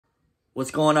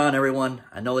What's going on, everyone?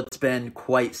 I know it's been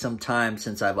quite some time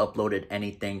since I've uploaded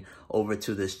anything over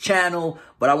to this channel,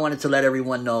 but I wanted to let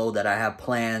everyone know that I have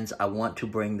plans. I want to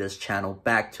bring this channel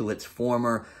back to its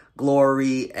former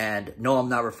glory, and no, I'm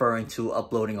not referring to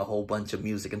uploading a whole bunch of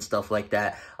music and stuff like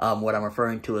that. What I'm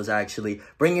referring to is actually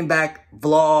bringing back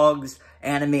vlogs,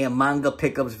 anime and manga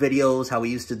pickups videos, how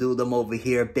we used to do them over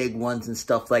here, big ones and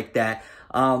stuff like that.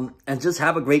 And just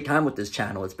have a great time with this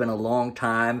channel. It's been a long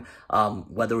time.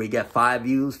 Whether we get 5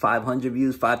 views, 500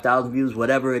 views, 5,000 views,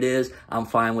 whatever it is, I'm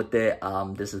fine with it.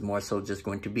 This is more so just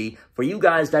going to be for you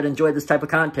guys that enjoy this type of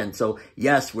content. So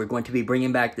yes, we're going to be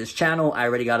bringing back this channel. I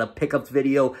already got a pickups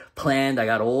video planned. I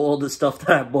got all the stuff that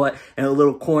I bought in a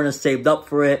little corner saved up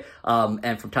for it.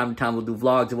 And from time to time, we'll do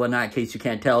vlogs and whatnot. In case you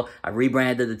can't tell, I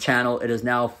rebranded the channel. It is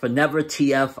now Forever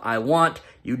TF I Want.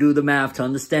 You do the math to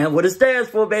understand what it stands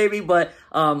for, baby. But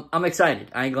I'm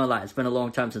excited. I ain't gonna lie. It's been a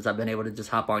long time since I've been able to just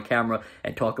hop on camera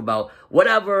and talk about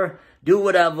whatever, do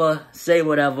whatever, say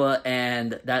whatever.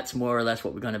 And that's more or less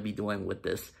what we're gonna be doing with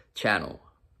this channel.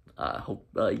 Hope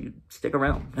you stick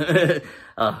around.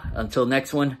 Until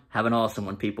next one, have an awesome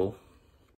one, people.